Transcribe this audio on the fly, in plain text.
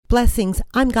Blessings.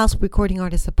 I'm gospel recording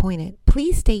artist Appointed.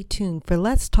 Please stay tuned for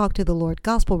Let's Talk to the Lord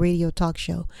Gospel Radio Talk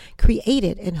Show,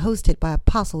 created and hosted by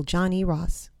Apostle John E.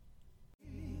 Ross.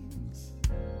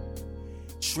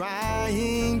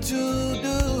 Trying to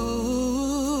do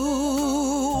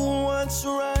what's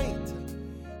right,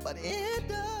 but end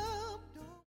up.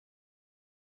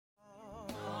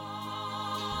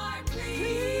 Lord,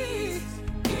 please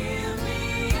give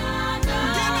me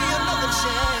another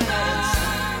chance.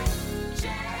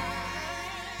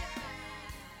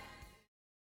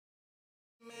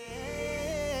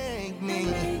 Make me,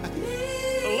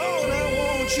 Lord, I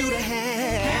want you to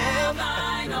have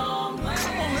thine own way.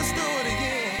 Come on, let's do it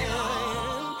again.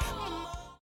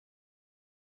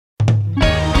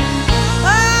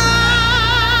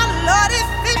 Oh, Lord, if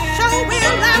it's your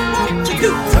will, I want you to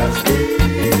touch me.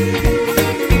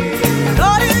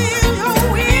 Lord, if it's your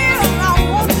will, I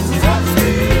want you to touch me.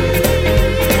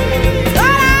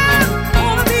 Lord, I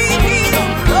want to be healed.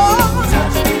 Lord,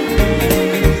 touch me.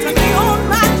 Touch me on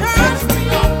my journey,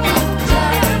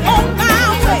 on my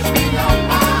way.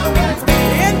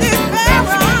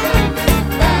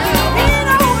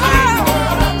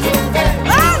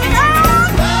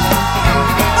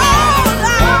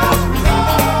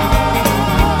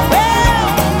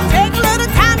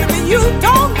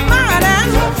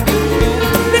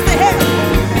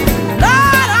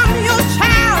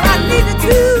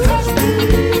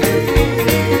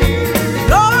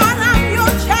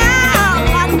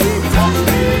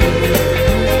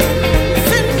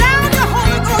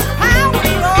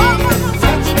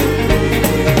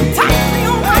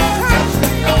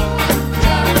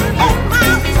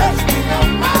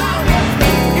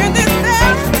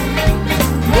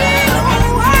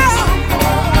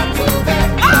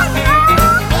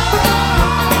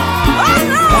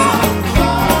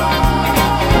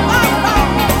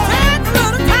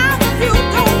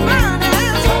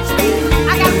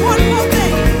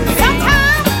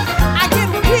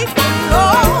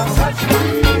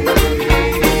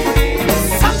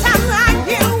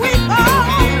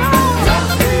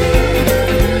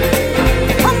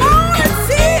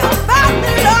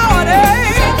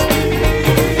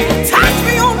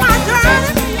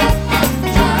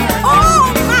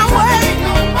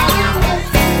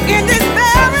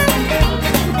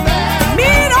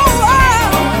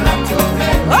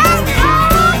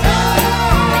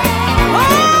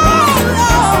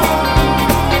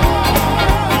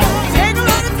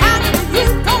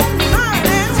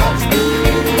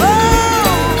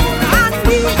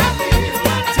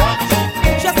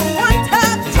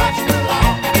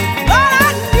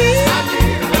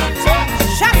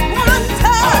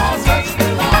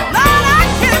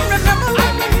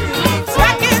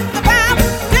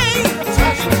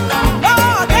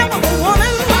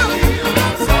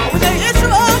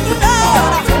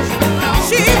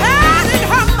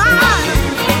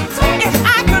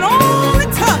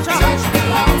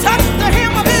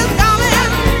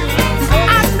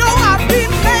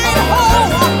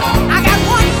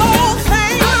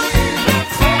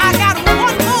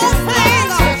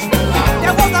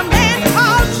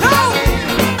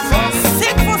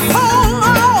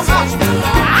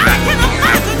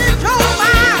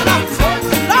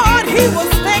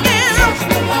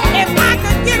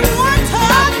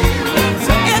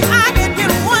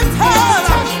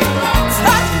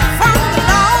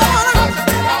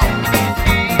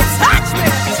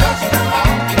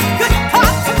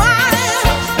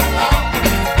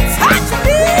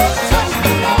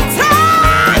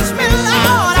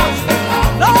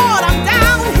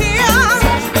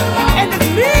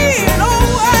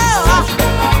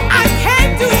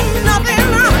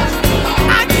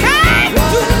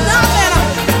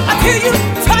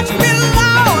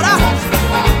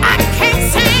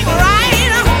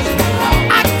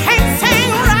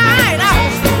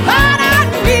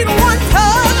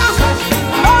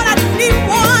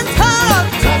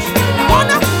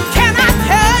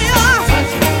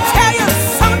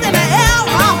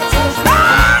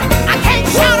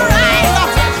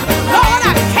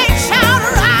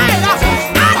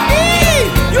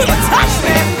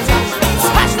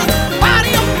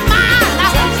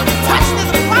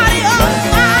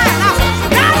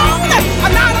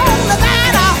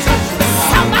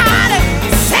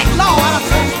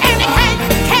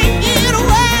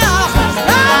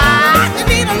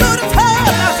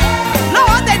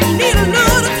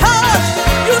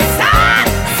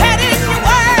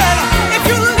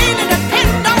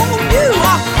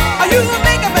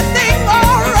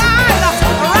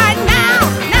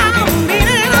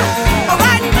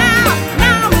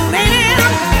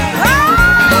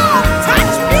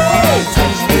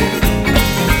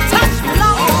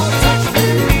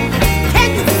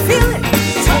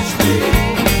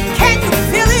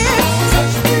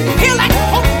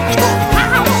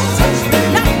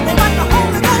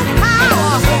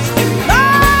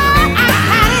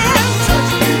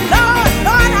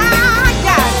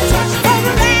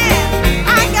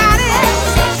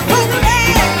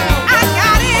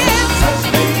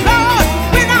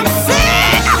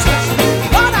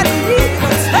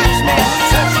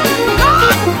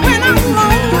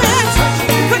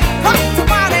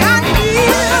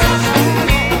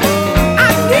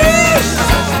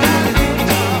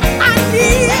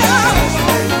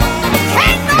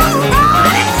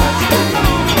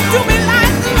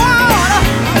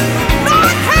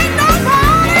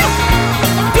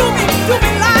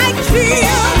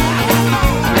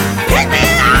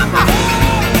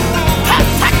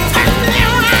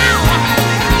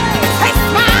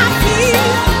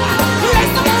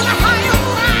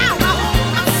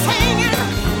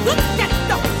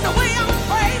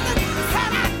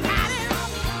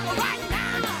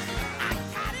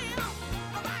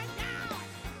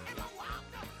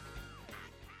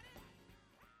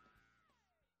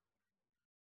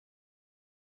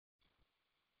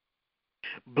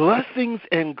 Blessings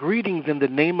and greetings in the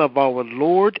name of our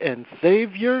Lord and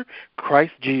Savior,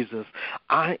 Christ Jesus.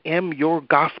 I am your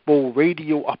gospel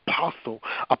radio apostle,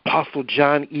 Apostle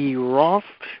John E. Ross,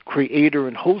 creator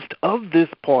and host of this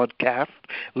podcast,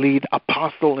 lead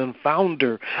apostle and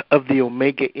founder of the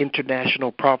Omega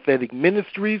International Prophetic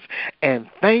Ministries, and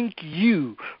thank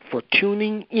you for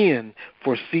tuning in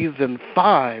for Season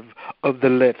 5 of the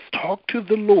Let's Talk to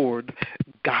the Lord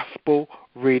Gospel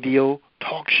Radio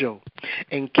Talk Show.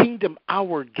 And Kingdom,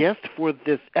 our guest for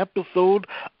this episode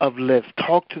of Let's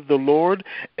Talk to the Lord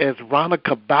is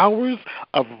Ronica Bowers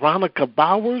of Ronica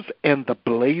Bowers and the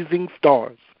Blazing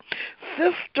Stars.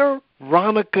 Sister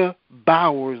Ronica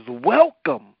Bowers,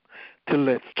 welcome to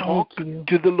Let's Talk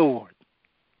to the Lord.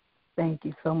 Thank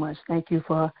you so much. Thank you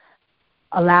for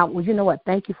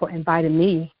thank you for inviting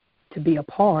me to be a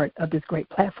part of this great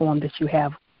platform that you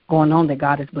have going on, that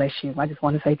God has blessed you. I just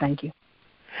want to say thank you.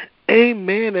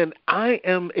 Amen. And I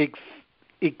am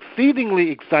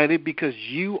exceedingly excited because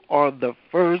you are the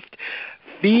first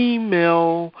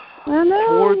female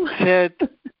quartet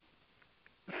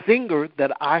singer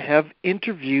that I have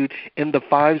interviewed in the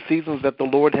 5 seasons that the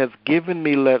Lord has given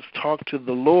me. Let's Talk to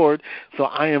the Lord. So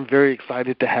I am very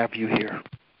excited to have you here.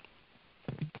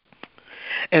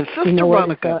 And Sister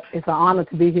Ronica, it's an honor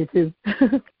to be here too.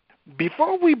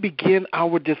 Before we begin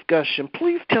our discussion,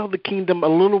 please tell the Kingdom a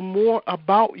little more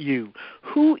about you.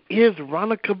 Who is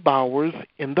Ronica Bowers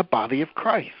in the body of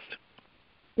Christ?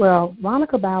 Well,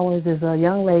 Ronica Bowers is a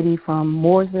young lady from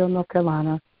Mooresville, North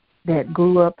Carolina, that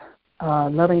grew up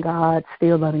loving God,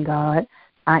 still loving God.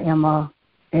 I am,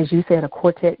 as you said, a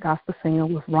quartet gospel singer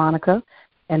with Ronica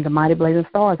and the Mighty Blazing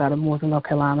Stars out of Mooresville, North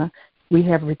Carolina. We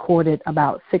have recorded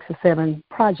about 6 or 7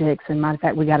 projects, and matter of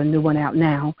fact, we got a new one out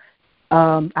now.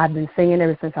 I've been singing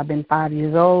ever since I've been 5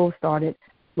 years old, started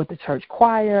with the church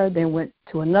choir, then went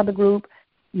to another group,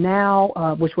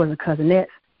 now, which was the Cousinettes.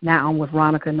 Now I'm with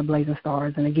Ronica and the Blazing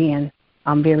Stars, and again,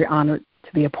 I'm very honored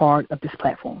to be a part of this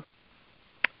platform.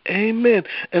 Amen.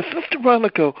 And Sister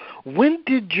Ronica, when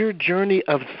did your journey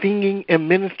of singing and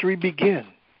ministry begin?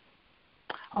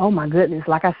 Oh, my goodness.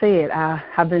 Like I said, I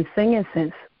have been singing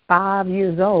since 5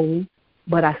 years old,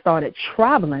 but I started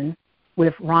traveling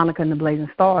with Ronica and the Blazing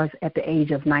Stars at the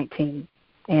age of 19.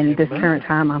 And this current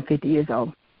time, I'm 50 years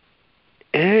old.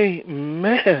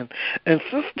 Amen. And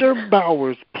Sister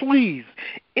Bowers, please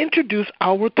introduce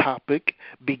our topic,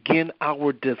 begin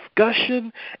our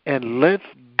discussion, and let's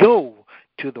go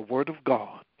to the Word of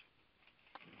God.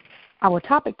 Our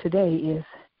topic today is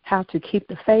how to keep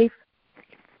the faith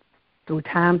through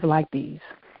times like these.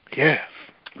 Yes.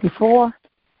 Before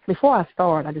I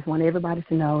start, I just want everybody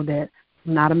to know that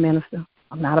I'm not a minister,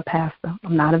 I'm not a pastor,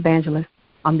 I'm not an evangelist.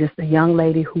 I'm just a young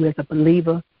lady who is a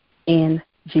believer in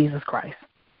Jesus Christ.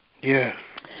 Yes.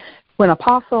 When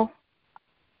Apostle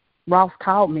Ross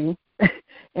called me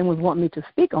and was wanting me to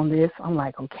speak on this, I'm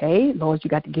like, okay, Lord, you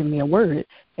got to give me a word.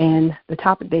 And the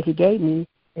topic that he gave me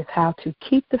is how to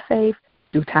keep the faith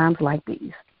through times like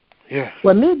these. Yes.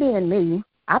 Well, me being me,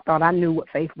 I thought I knew what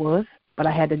faith was, but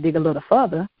I had to dig a little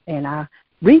further, and I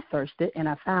researched it, and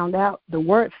I found out the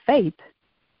word faith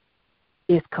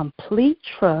is complete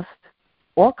trust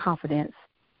or confidence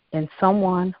in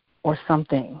someone or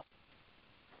something.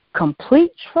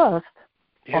 Complete trust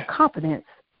or confidence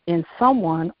in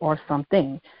someone or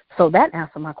something. So that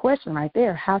answered my question right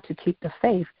there, how to keep the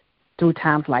faith through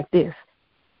times like this.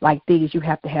 Like these, you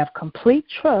have to have complete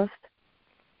trust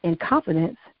and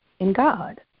confidence in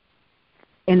God.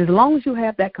 And as long as you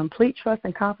have that complete trust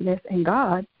and confidence in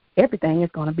God, everything is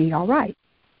going to be all right.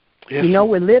 Yes. You know,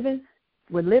 we're living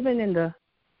in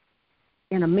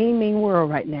a mean world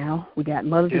right now. We got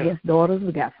mothers against daughters.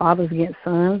 We got fathers against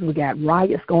sons. We got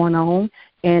riots going on.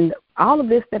 And all of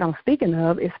this that I'm speaking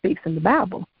of, it speaks in the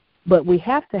Bible. But we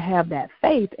have to have that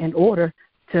faith in order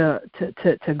to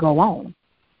go on.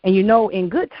 And, you know, in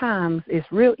good times,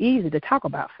 it's real easy to talk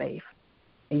about faith.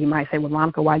 And you might say, well,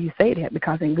 Monica, why you say that?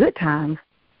 Because in good times,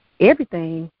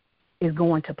 everything is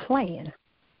going to plan.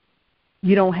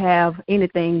 You don't have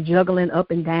anything juggling up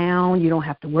and down. You don't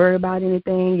have to worry about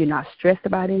anything. You're not stressed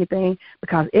about anything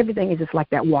because everything is just like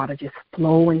that water, just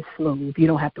flowing smooth. You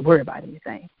don't have to worry about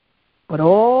anything. But,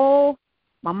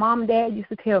 my mom and dad used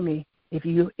to tell me, if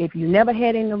you never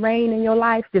had any rain in your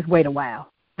life, just wait a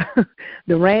while.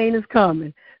 The rain is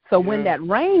coming. So when that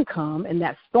rain comes and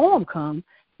that storm comes,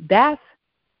 that's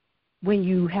when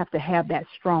you have to have that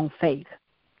strong faith.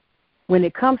 When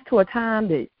it comes to a time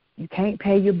that you can't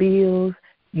pay your bills,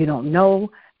 you don't know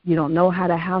how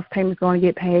the house payment's going to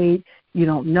get paid, you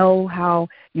don't know how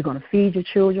you're going to feed your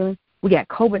children. We got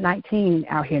COVID-19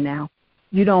 out here now.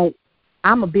 You don't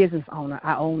I'm a business owner.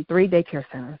 I own 3 daycare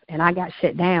centers, and I got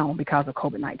shut down because of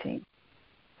COVID-19.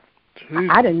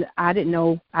 I didn't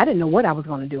know what I was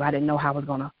going to do. I didn't know how I was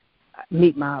going to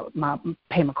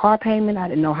pay my car payment. I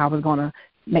didn't know how I was going to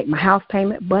make my house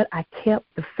payment, but I kept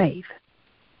the faith.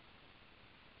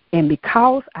 And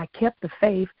because I kept the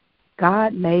faith,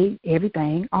 God made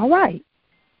everything all right.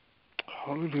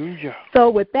 Hallelujah. So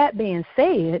with that being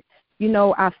said, you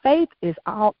know, our faith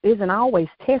isn't always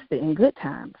tested in good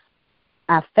times.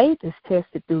 Our faith is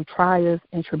tested through trials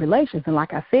and tribulations. And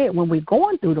like I said, when we're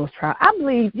going through those trials, I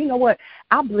believe, you know what,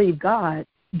 I believe God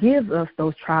gives us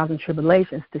those trials and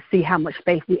tribulations to see how much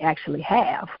faith we actually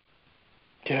have.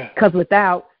 Yeah. Because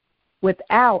without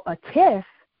a test,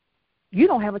 you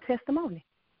don't have a testimony.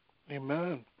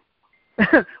 Amen.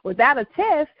 Without a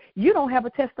test, you don't have a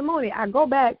testimony. I go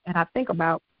back and I think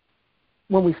about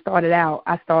when we started out,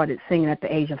 I started singing at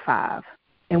the age of 5.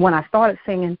 And when I started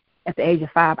singing at the age of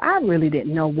 5, I really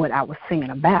didn't know what I was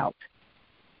singing about.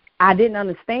 I didn't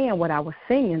understand what I was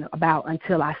singing about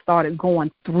until I started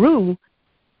going through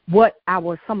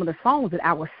some of the songs that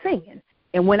I was singing.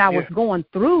 And when I was going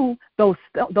through those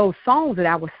songs that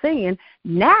I was singing,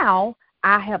 now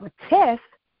I have a test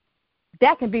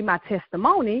that can be my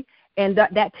testimony, and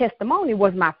that testimony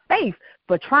was my faith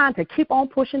for trying to keep on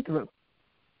pushing through.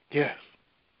 Yes.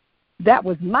 That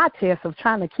was my test of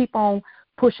trying to keep on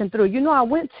pushing through. You know, I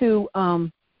went to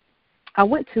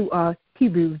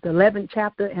Hebrews, the 11th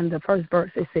chapter, and the first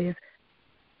verse. It says,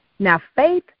 "Now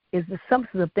faith is the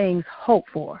substance of things hoped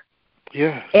for,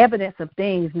 evidence of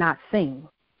things not seen."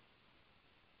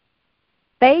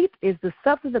 Faith is the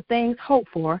substance of things hoped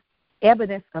for,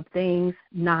 evidence of things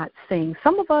not seen.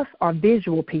 Some of us are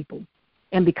visual people,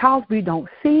 and because we don't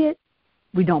see it,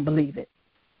 we don't believe it.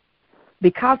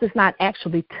 Because it's not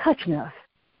actually touching us,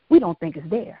 we don't think it's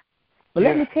there. But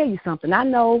let me tell you something. I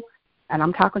know, and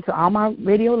I'm talking to all my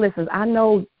radio listeners, I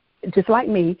know, just like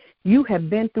me, you have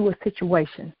been through a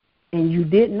situation, and you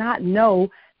did not know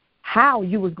how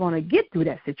you was going to get through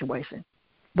that situation.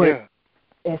 But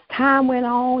as time went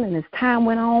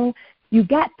on, you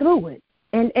got through it.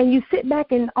 And you sit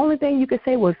back, and the only thing you could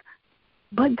say was,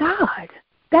 but God.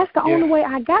 That's the only way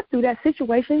I got through that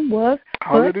situation was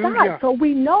but God. So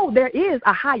we know there is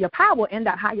a higher power, and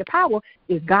that higher power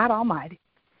is God Almighty.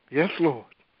 Yes, Lord.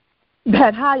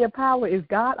 That higher power is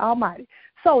God Almighty.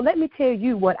 So let me tell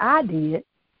you what I did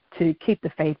to keep the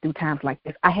faith through times like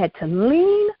this. I had to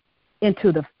lean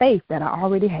into the faith that I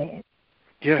already had.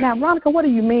 Yes. Now, Veronica, what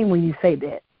do you mean when you say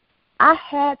that? I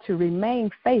had to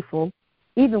remain faithful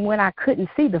even when I couldn't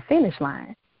see the finish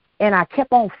line, and I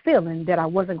kept on feeling that I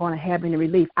wasn't going to have any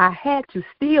relief. I had to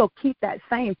still keep that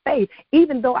same faith.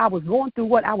 Even though I was going through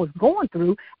what I was going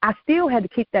through, I still had to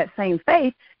keep that same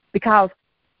faith because,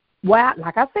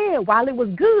 like I said, while it was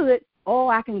good,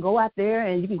 I can go out there,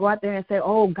 and you can go out there and say,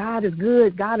 oh, God is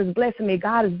good, God is blessing me,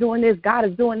 God is doing this, God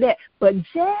is doing that. But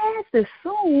just as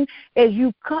soon as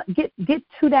you get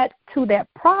to that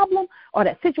problem or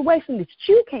that situation that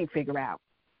you can't figure out,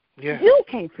 you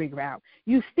can't figure out,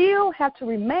 you still have to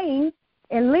remain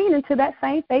and lean into that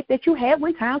same faith that you had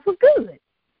when times was good.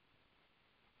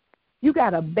 You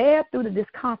got to bear through the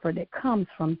discomfort that comes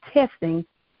from testing,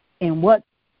 and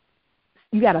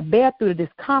you got to bear through the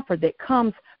discomfort that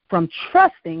comes from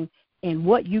trusting in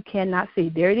what you cannot see.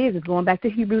 There it is. It's going back to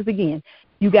Hebrews again.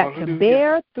 You got to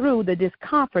bear through the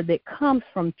discomfort that comes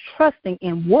from trusting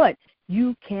in what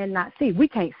you cannot see. We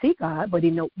can't see God, but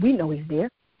we know He's there.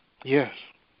 Yes.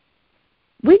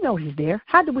 We know He's there.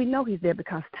 How do we know He's there?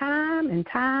 Because time and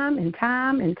time and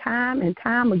time and time and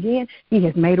time again, He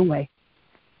has made a way.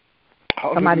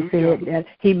 Hallelujah. Somebody said that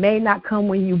He may not come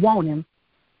when you want Him,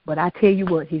 but I tell you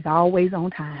what, He's always on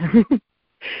time.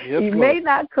 He may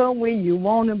not come when you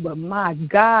want Him, but my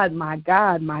God, my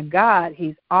God, my God,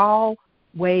 He's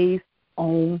always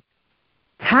on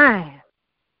time.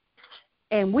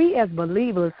 And we as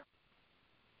believers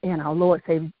in our Lord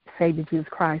Savior Jesus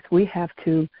Christ, we have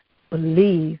to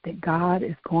believe that God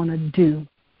is going to do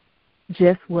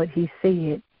just what He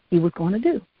said He was going to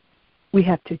do. We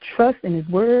have to trust in His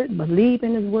Word, believe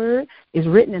in His Word. It's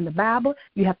written in the Bible.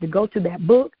 You have to go to that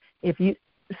book. If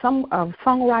some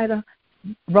songwriter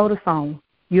wrote a song,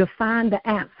 you'll find the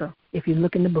answer if you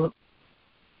look in the book.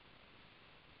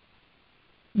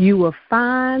 You will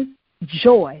find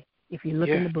joy if you look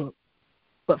in the book.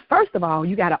 But first of all,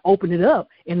 you got to open it up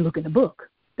and look in the book.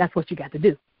 That's what you got to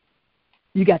do.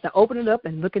 You got to open it up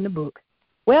and look in the book.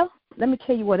 Well, let me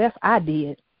tell you what else I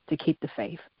did to keep the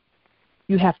faith.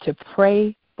 You have to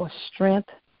pray for strength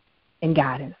and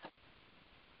guidance.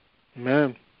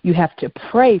 Amen. You have to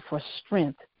pray for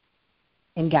strength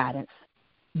and guidance.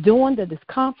 During the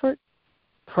discomfort,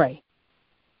 pray.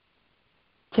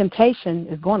 temptation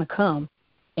is going to come,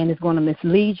 and it's going to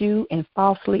mislead you and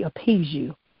falsely appease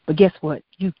you. But guess what?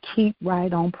 You keep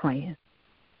right on praying.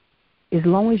 As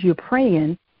long as you're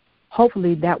praying,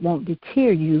 hopefully that won't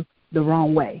deter you the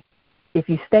wrong way. If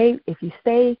you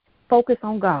stay focused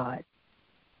on God,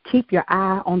 keep your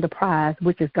eye on the prize,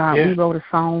 which is God. Yeah. We wrote a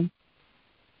song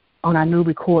on our new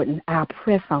recording, I'll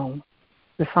Press On.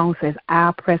 The song says,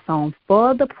 I'll press on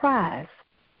for the prize.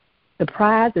 The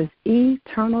prize is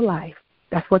eternal life.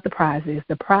 That's what the prize is.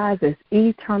 The prize is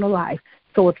eternal life.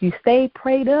 So if you stay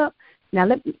prayed up, now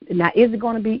is it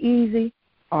going to be easy?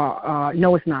 Or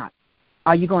no, it's not.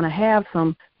 Are you going to have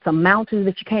some mountains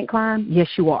that you can't climb? Yes,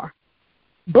 you are.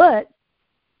 But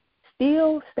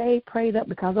still stay prayed up,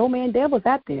 because old man devil's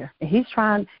out there, and he's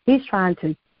trying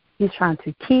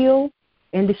to kill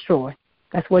and destroy.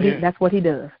 That's what he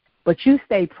does. But you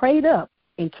stay prayed up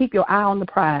and keep your eye on the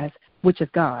prize, which is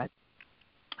God.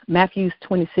 Matthew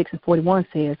 26:41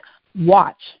 says,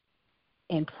 watch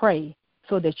and pray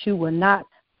so that you will not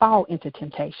fall into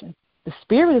temptation. The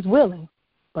spirit is willing,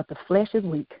 but the flesh is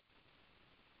weak.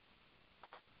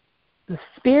 The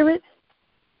spirit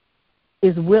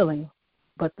is willing,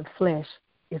 but the flesh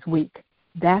is weak.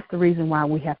 That's the reason why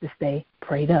we have to stay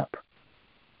prayed up.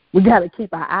 We got to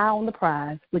keep our eye on the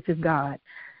prize, which is God.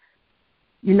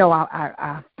 You know,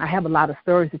 I have a lot of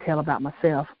stories to tell about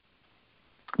myself.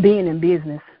 Being in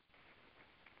business,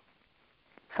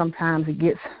 sometimes it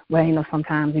gets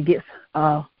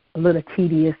a little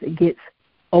tedious. It gets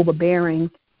overbearing.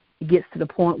 It gets to the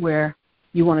point where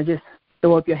you want to just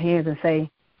throw up your hands and say,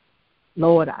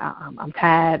 Lord, I'm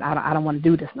tired. I don't want to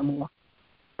do this no more.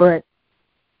 But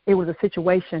it was a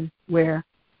situation where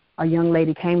a young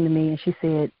lady came to me and she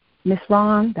said, Miss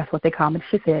Ron, that's what they call me.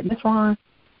 She said, Miss Ron,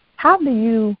 how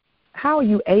are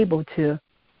you able to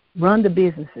run the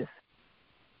businesses,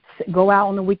 go out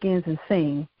on the weekends and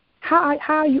sing? How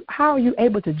are you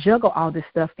able to juggle all this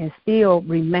stuff and still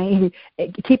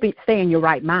stay in your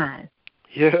right mind?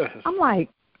 Yes. I'm like,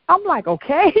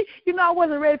 okay. I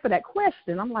wasn't ready for that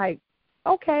question. I'm like,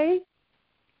 okay.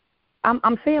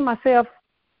 I'm seeing myself.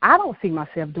 I don't see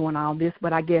myself doing all this,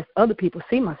 but I guess other people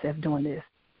see myself doing this.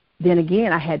 Then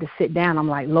again, I had to sit down. I'm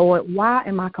like, Lord, why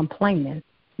am I complaining?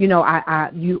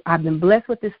 I've been blessed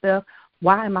with this stuff.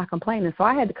 Why am I complaining? So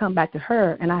I had to come back to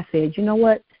her, and I said, you know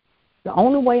what? The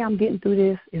only way I'm getting through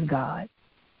this is God.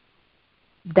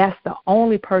 That's the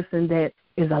only person that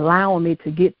is allowing me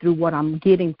to get through what I'm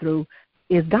getting through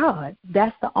is God.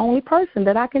 That's the only person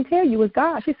that I can tell you is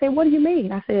God. She said, what do you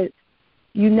mean? I said,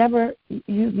 you never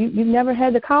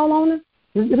had to call on him?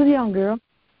 This is a young girl.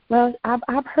 Well,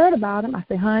 I've heard about him. I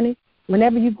said, honey,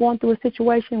 whenever you're going through a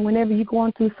situation, whenever you're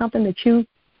going through something that you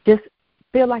just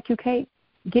feel like you can't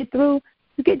get through,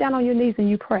 you get down on your knees and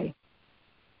you pray.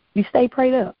 You stay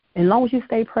prayed up. As long as you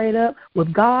stay prayed up,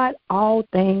 with God, all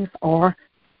things are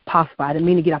possible. I didn't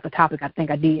mean to get off the topic. I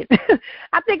think I did.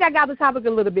 I think I got the topic a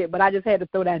little bit, but I just had to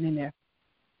throw that in there.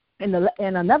 And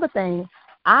another thing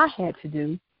I had to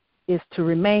do is to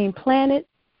remain planted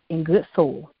in good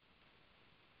soil.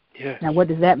 Yes. Now, what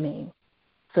does that mean?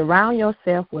 Surround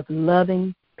yourself with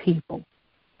loving people.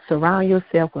 Surround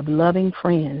yourself with loving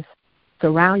friends.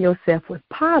 Surround yourself with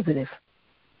positive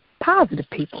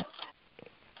people.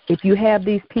 If you have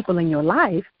these people in your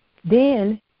life,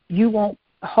 then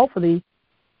hopefully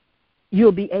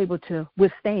you'll be able to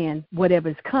withstand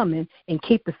whatever's coming and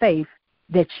keep the faith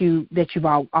that you've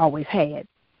always had.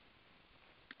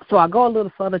 So I'll go a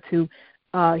little further to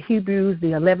Hebrews, the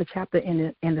 11th chapter,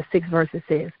 and the 6th verse. It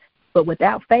says, but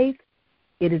without faith,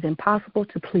 it is impossible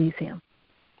to please him.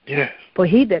 Yes. For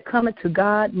he that cometh to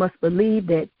God must believe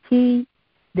that he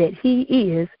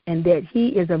is, and that he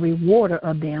is a rewarder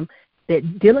of them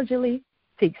that diligently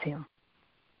seeks him.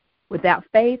 Without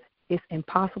faith, it's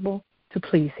impossible to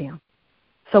please him.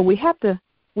 So we have to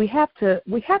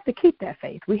keep that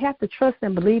faith. We have to trust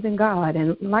and believe in God.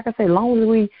 And like I say, as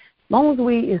long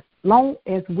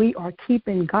as we are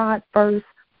keeping God first,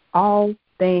 all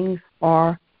things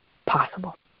are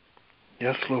possible.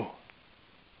 Yes, Lord.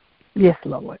 Yes,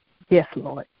 Lord. Yes,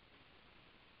 Lord.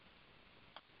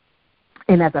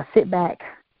 And as I sit back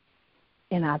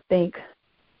and I think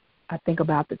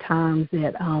about the times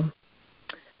that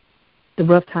the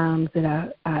rough times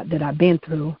that I've been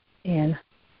through, and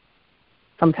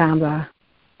sometimes I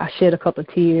shed a couple of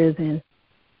tears, and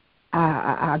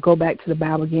I go back to the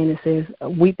Bible again. It says,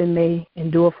 weeping may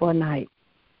endure for a night,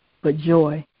 but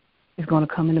joy is going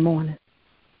to come in the morning.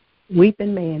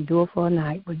 Weeping may endure for a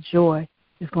night, but joy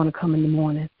is going to come in the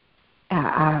morning.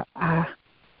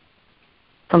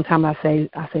 Sometimes I say,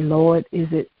 Lord, is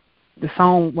it the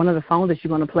song, one of the songs that you're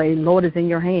going to play, Lord, is in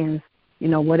your hands.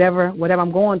 whatever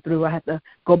I'm going through, I have to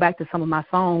go back to some of my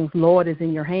songs. Lord is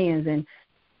in your hands. And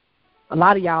a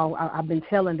lot of y'all, I've been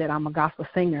telling that I'm a gospel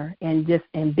singer, and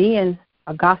being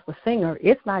a gospel singer,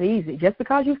 it's not easy. Just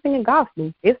because you're singing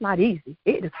gospel, it's not easy.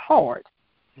 It is hard.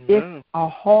 It's a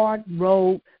hard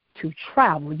road to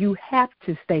travel. You have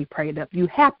to stay prayed up. You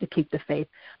have to keep the faith,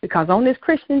 because on this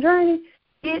Christian journey,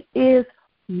 it is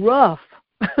rough.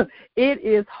 It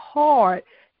is hard.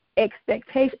 The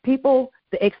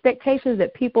expectations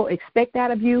that people expect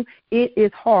out of you, it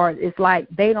is hard. It's like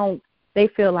they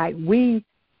feel like we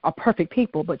are perfect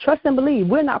people, but trust and believe,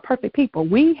 we're not perfect people.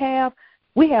 We have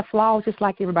flaws just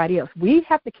like everybody else. We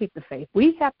have to keep the faith.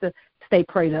 We have to stay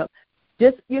prayed up.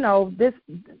 Just, this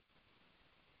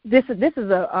is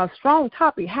a strong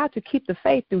topic, how to keep the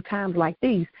faith through times like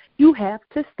these. You have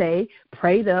to stay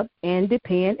prayed up and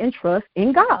depend and trust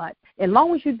in God. As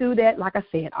long as you do that, like I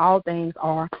said, all things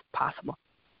are possible.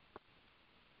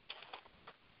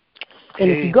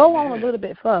 And if you go on a little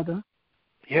bit further,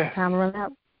 time to run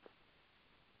out.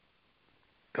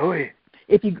 Go ahead.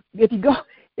 If you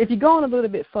go on a little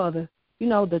bit further,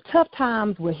 the tough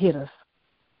times will hit us.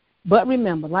 But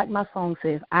remember, like my song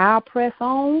says, I'll press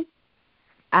on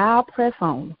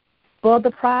for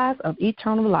the prize of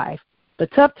eternal life. The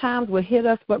tough times will hit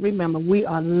us, but remember, we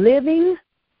are living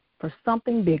for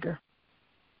something bigger.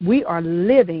 We are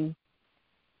living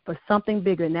for something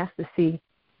bigger, and that's to see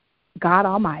God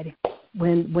Almighty.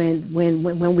 When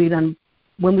we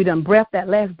done breath that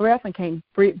last breath and can't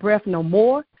breath no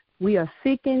more, we are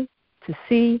seeking to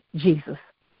see Jesus.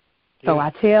 So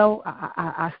I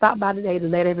stopped by today to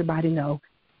let everybody know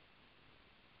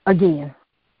again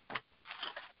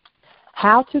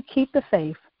how to keep the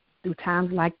faith through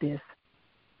times like this.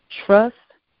 Trust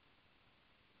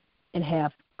and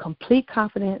have complete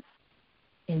confidence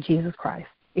in Jesus Christ.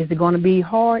 Is it going to be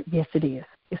hard? Yes, it is.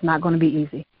 It's not going to be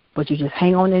easy. But you just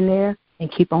hang on in there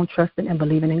and keep on trusting and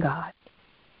believing in God.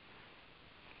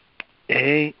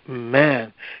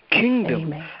 Amen. Kingdom,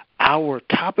 Amen. Our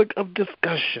topic of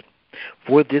discussion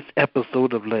for this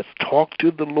episode of Let's Talk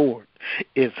to the Lord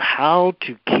is how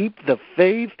to keep the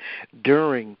faith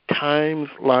during times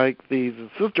like these. And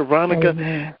Sister Veronica,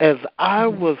 Amen. as I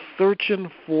was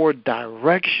searching for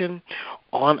direction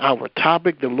on our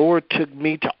topic, the Lord took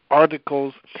me to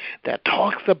articles that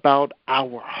talks about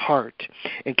our heart.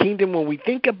 And Kingdom, when we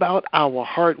think about our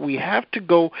heart, we have to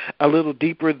go a little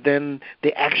deeper than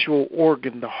the actual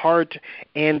organ. The heart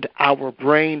and our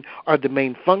brain are the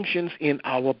main functions in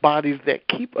our bodies that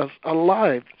keep us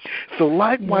alive. So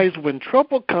likewise, when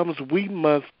trouble comes, we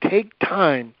must take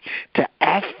time to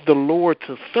ask the Lord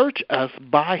to search us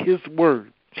by His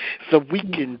word, so we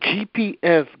can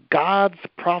GPS God's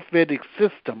prophetic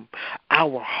system,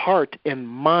 our heart and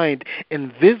mind,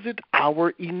 and visit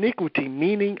our iniquity,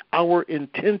 meaning our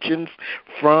intentions.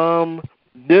 From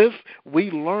this,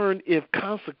 we learn if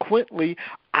consequently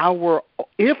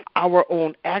if our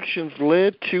own actions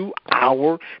led to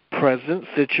our present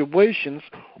situations,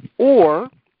 or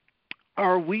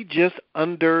are we just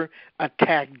under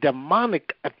attack,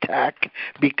 demonic attack,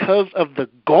 because of the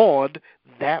God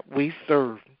that we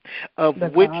serve, of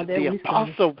which the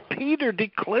Apostle Peter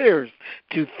declares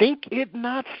to think it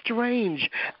not strange,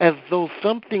 as though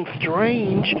something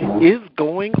strange is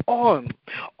going on.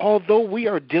 Although we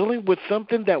are dealing with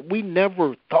something that we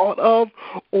never thought of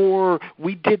or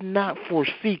we did not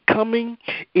foresee coming,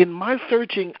 in my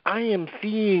searching, I am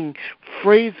seeing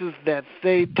phrases that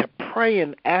say to pray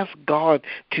and ask God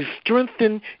to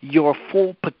strengthen your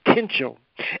full potential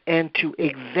and to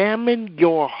examine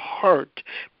your heart.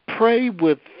 Pray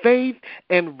with faith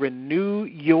and renew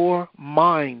your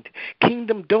mind.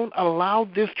 Kingdom, don't allow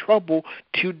this trouble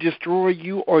to destroy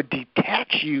you or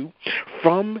detach you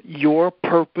from your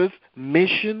purpose,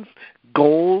 missions,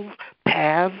 goals,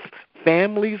 paths,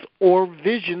 families, or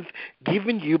visions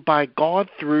given you by God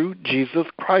through Jesus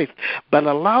Christ. But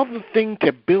allow the thing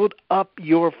to build up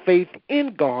your faith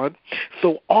in God,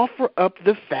 so offer up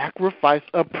the sacrifice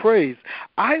of praise.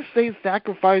 I say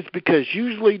sacrifice because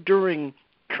usually during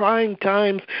trying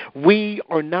times, we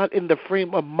are not in the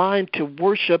frame of mind to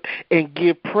worship and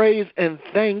give praise and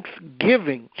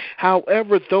thanksgiving.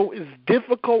 However, though it's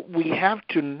difficult, we have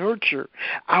to nurture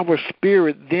our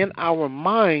spirit, then our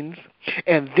minds,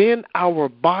 and then our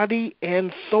body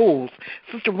and souls.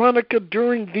 Sister Veronica,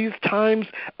 during these times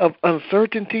of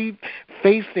uncertainty,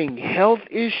 facing health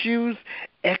issues,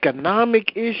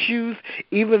 economic issues,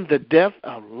 even the death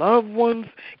of loved ones,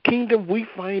 Kingdom, we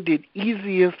find it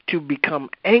easiest to become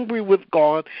angry with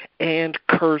God and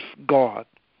curse God.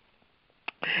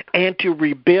 and to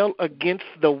rebel against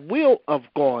the will of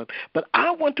God. But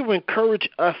I want to encourage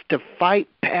us to fight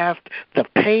past the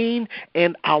pain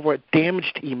and our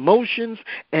damaged emotions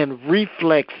and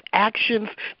reflex actions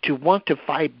to want to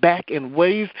fight back in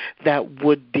ways that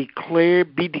would be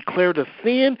declared a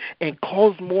sin and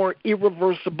cause more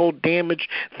irreversible damage,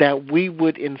 that we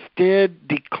would instead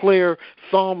declare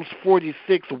Psalms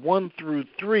 46, 1 through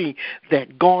 3,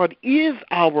 that God is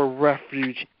our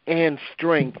refuge and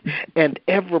strength and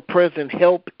ever-present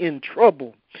help in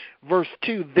trouble. Verse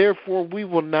 2, therefore we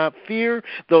will not fear,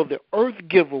 though the earth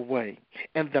give away,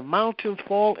 and the mountains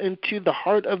fall into the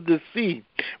heart of the sea.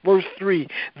 Verse 3,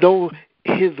 though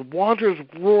his waters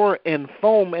roar and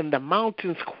foam, and the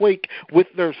mountains quake with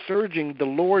their surging, the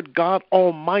Lord God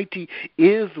Almighty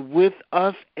is with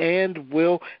us and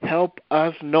will help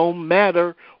us no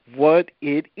matter what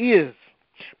it is.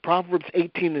 Proverbs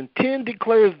 18:10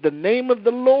 declares the name of the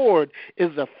Lord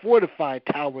is a fortified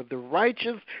tower. The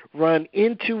righteous run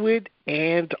into it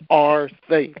and are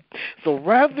safe. So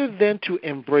rather than to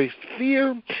embrace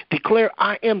fear, declare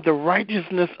I am the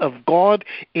righteousness of God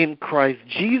in Christ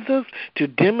Jesus, to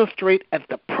demonstrate at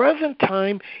the present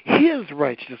time his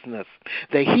righteousness,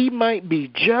 that he might be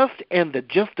just and the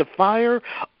justifier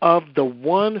of the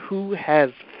one who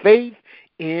has faith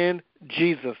in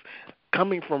Jesus.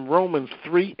 Coming from Romans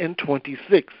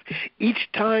 3:26. Each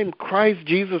time Christ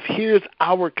Jesus hears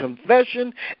our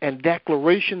confession and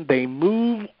declaration, they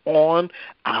move on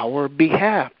our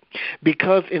behalf.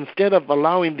 Because instead of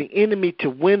allowing the enemy to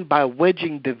win by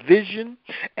wedging division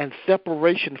and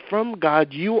separation from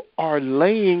God, you are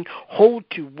laying hold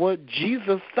to what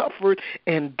Jesus suffered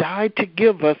and died to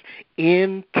give us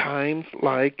in times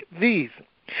like these.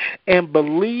 And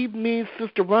believe me,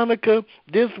 Sister Ronica,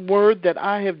 this word that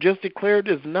I have just declared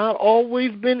has not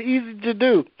always been easy to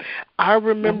do. I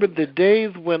remember the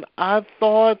days when I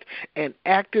thought and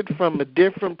acted from a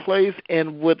different place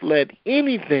and would let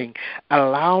anything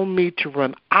allow me to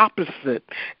run opposite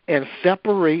and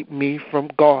separate me from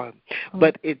God.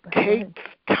 But it takes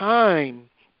time,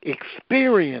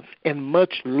 experience, and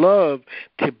much love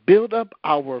to build up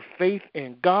our faith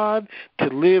in God, to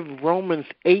live Romans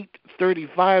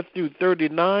 8:35 through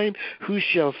 39, who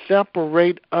shall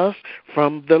separate us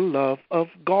from the love of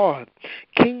God.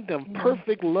 Kingdom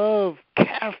perfect love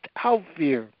casts out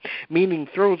fear, meaning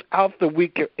throws out the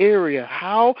weaker area.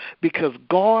 How? Because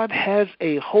God has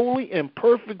a holy and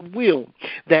perfect will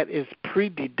that is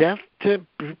predestined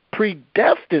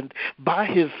by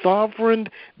his sovereign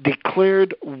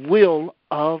declared will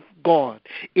of God.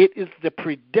 It is the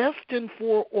predestined,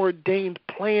 foreordained,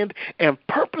 planned, and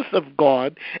purpose of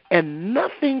God, and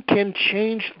nothing can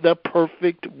change the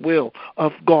perfect will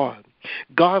of God.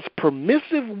 God's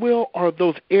permissive will are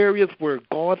those areas where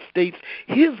God states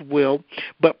his will,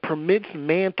 but permits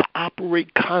man to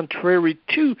operate contrary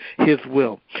to his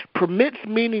will. Permits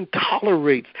meaning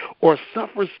tolerates or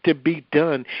suffers to be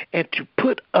done and to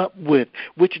put up with,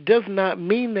 which does not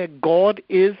mean that God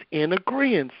is in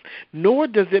agreement, nor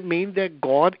does it mean that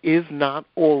God is not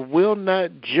or will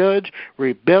not judge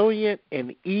rebellion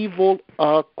and evil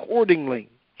accordingly.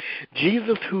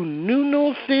 Jesus, who knew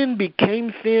no sin,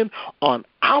 became sin on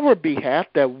our behalf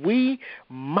that we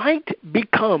might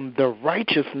become the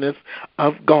righteousness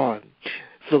of God.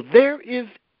 So there is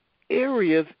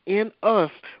areas in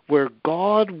us where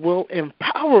God will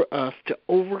empower us to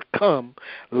overcome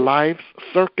life's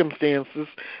circumstances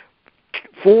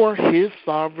for his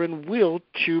sovereign will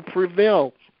to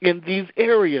prevail in these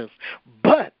areas.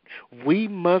 But we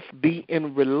must be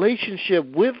in relationship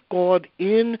with God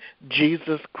in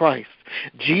Jesus Christ.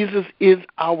 Jesus is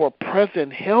our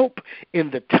present help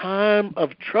in the time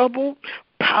of trouble,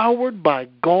 powered by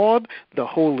God, the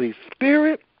Holy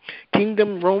Spirit.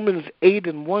 Kingdom Romans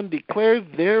 8:1 declares,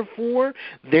 therefore,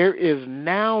 there is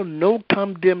now no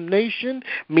condemnation,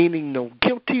 meaning no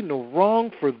guilty, no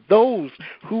wrong for those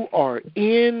who are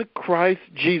in Christ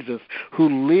Jesus, who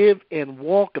live and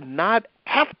walk not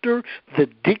after the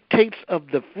dictates of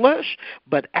the flesh,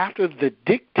 but after the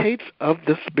dictates of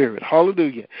the Spirit.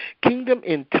 Hallelujah. Kingdom,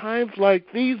 in times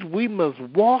like these, we must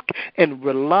walk and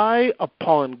rely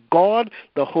upon God,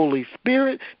 the Holy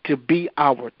Spirit, to be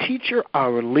our teacher,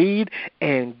 our lead,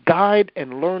 and guide,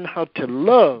 and learn how to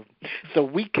love, so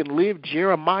we can live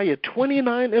Jeremiah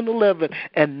 29:11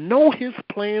 and know his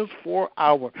plans for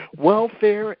our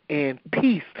welfare and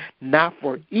peace, not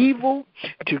for evil,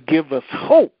 to give us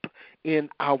hope in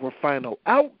our final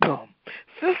outcome.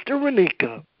 Sister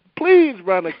Ronica, please, Sister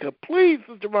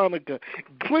Ronica,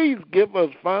 please give us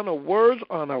final words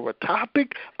on our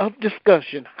topic of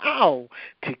discussion, how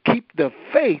to keep the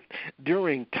faith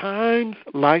during times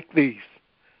like these.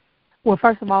 Well,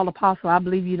 first of all, Apostle, I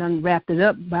believe you done wrapped it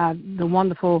up by the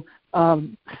wonderful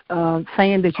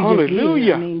saying that you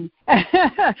Hallelujah. just did. I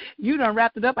mean, you done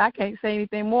wrapped it up. I can't say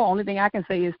anything more. Only thing I can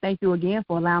say is thank you again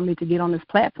for allowing me to get on this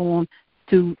platform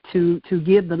to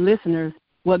give the listeners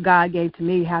what God gave to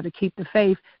me, how to keep the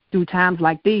faith through times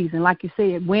like these. And like you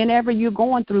said, whenever you're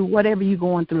going through whatever you're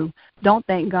going through, don't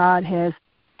think God has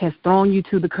thrown you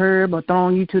to the curb or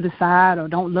thrown you to the side or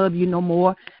don't love you no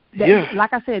more.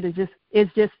 Like I said,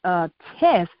 it's just a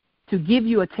test to give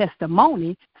you a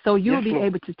testimony so you'll be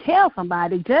able to tell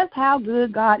somebody just how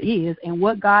good God is and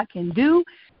what God can do,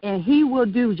 and he will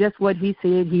do just what he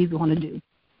said he's going to do.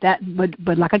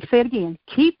 But like I said again,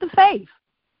 keep the faith.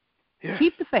 Yes.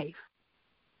 Keep the faith.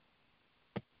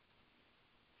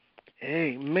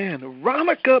 Amen.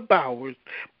 Ronica Bowers,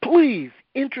 please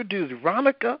introduce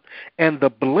Ronica and the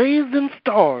Blazing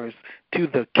Stars to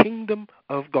the kingdom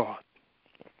of God.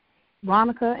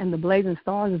 Ronica and the Blazing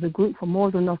Stars is a group from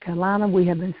Mooresville, North Carolina. We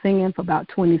have been singing for about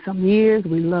 20-some years.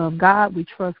 We love God. We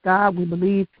trust God. We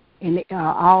believe in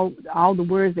all the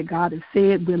words that God has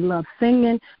said. We love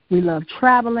singing. We love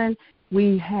traveling.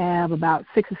 We have about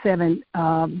 6 or 7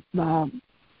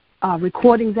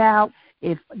 recordings out.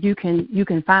 If you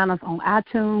can find us on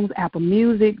iTunes, Apple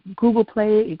Music, Google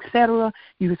Play, etc.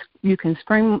 You can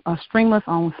stream us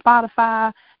on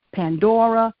Spotify,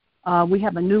 Pandora. We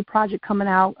have a new project coming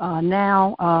out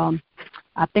now.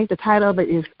 I think the title of it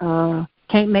is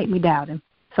Can't Make Me Doubt Him.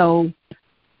 So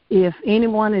if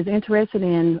anyone is interested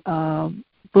in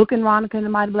booking Ronica and the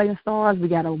Mighty Blazing Stars, we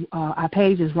got our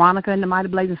page is Ronica and the Mighty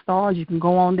Blazing Stars. You can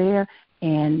go on there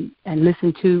and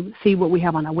listen to see what we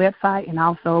have on our website, and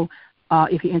also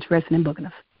if you're interested in booking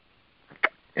us.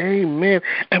 Amen.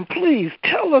 And please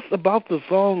tell us about the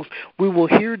songs we will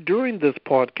hear during this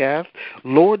podcast.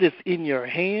 Lord, It's in Your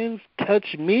Hands,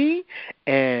 Touch Me,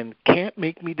 and Can't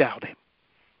Make Me Doubt Him.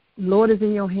 Lord Is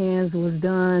in Your Hands was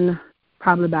done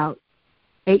probably about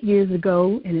 8 years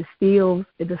ago, and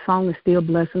the song is still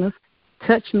blessing us.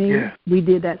 Touch Me, we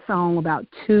did that song about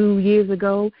 2 years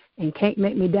ago, and Can't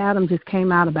Make Me Doubt Him just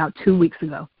came out about 2 weeks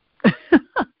ago.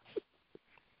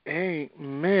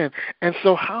 Amen. And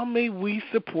so how may we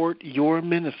support your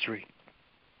ministry?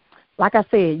 Like I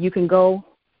said, you can go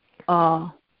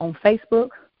on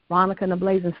Facebook, Ronica and the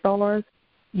Blazing Stars.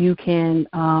 You can,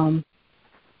 like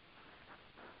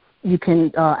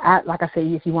I said,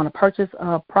 if you want to purchase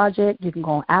a project, you can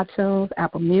go on iTunes,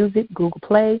 Apple Music, Google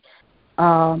Play.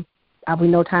 We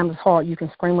know time is hard. You can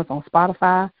stream us on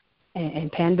Spotify and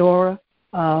Pandora.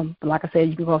 But like I said,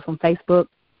 you can go from Facebook,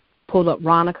 pull up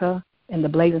Ronica and the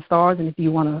Blazing Stars, and if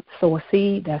you want to sow a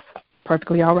seed, that's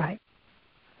perfectly all right.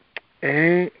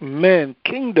 Amen.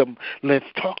 Kingdom, Let's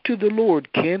Talk to the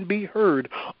Lord can be heard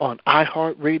on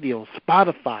iHeartRadio,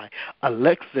 Spotify,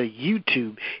 Alexa,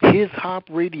 YouTube, His Hop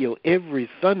Radio every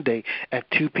Sunday at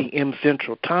 2 p.m.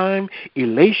 Central Time,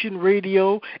 Elation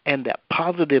Radio, and at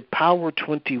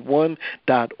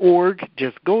PositivePower21.org.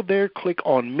 Just go there, click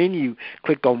on menu,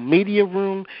 click on Media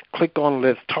Room, click on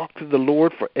Let's Talk to the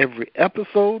Lord for every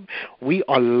episode. We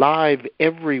are live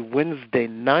every Wednesday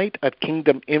night at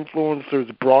Kingdom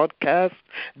Influencers Broadcast.com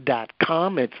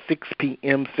at 6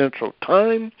 p.m. Central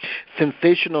Time.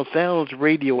 Sensational Sounds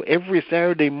Radio every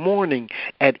Saturday morning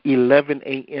at 11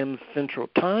 a.m. Central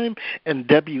Time. And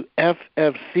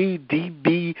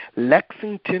WFFC-DB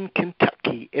Lexington,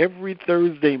 Kentucky every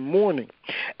Thursday morning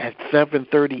at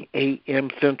 7:30 a.m.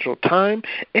 Central Time.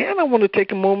 And I want to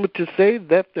take a moment to say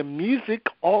that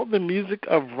all the music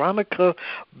of Ronica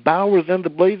Bowers and the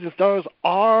Blazing Stars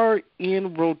are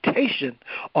in rotation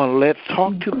on Let's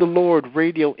Talk to the Lord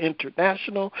Radio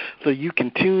International, so you can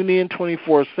tune in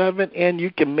 24/7 and you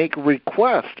can make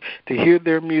requests to hear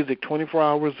their music 24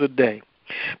 hours a day.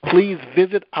 Please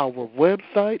visit our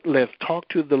website,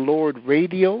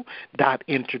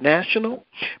 letstalktothelordradio.international.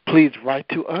 Please write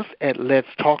to us at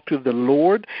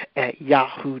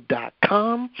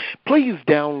letstalktothelord@yahoo.com. Please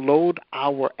download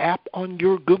our app on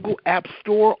your Google App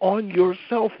Store on your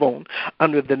cell phone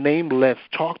under the name Let's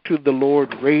Talk to the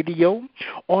Lord Radio.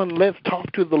 On Let's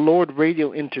Talk to the Lord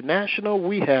Radio International,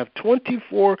 we have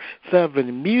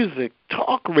 24/7 music,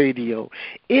 talk radio,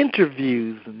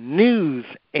 interviews, news,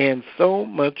 and so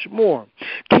much more.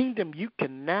 Kingdom, you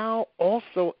can now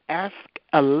also ask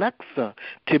Alexa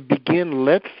to begin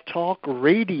Let's Talk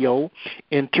Radio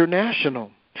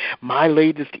International. My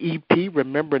latest EP,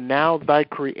 Remember Now Thy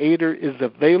Creator, is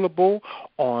available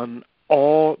on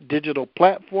all digital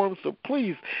platforms, so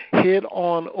please head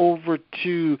on over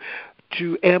to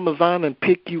Amazon and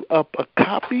pick you up a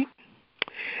copy.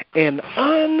 And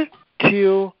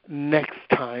until next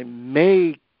time,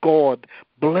 may God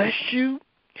bless you,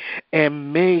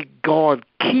 And may God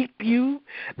keep you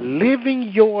living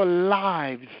your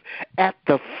lives at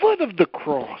the foot of the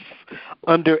cross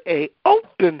under an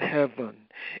open heaven.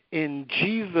 In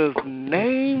Jesus'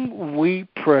 name we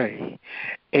pray.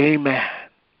 Amen.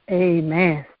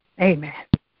 Amen. Amen.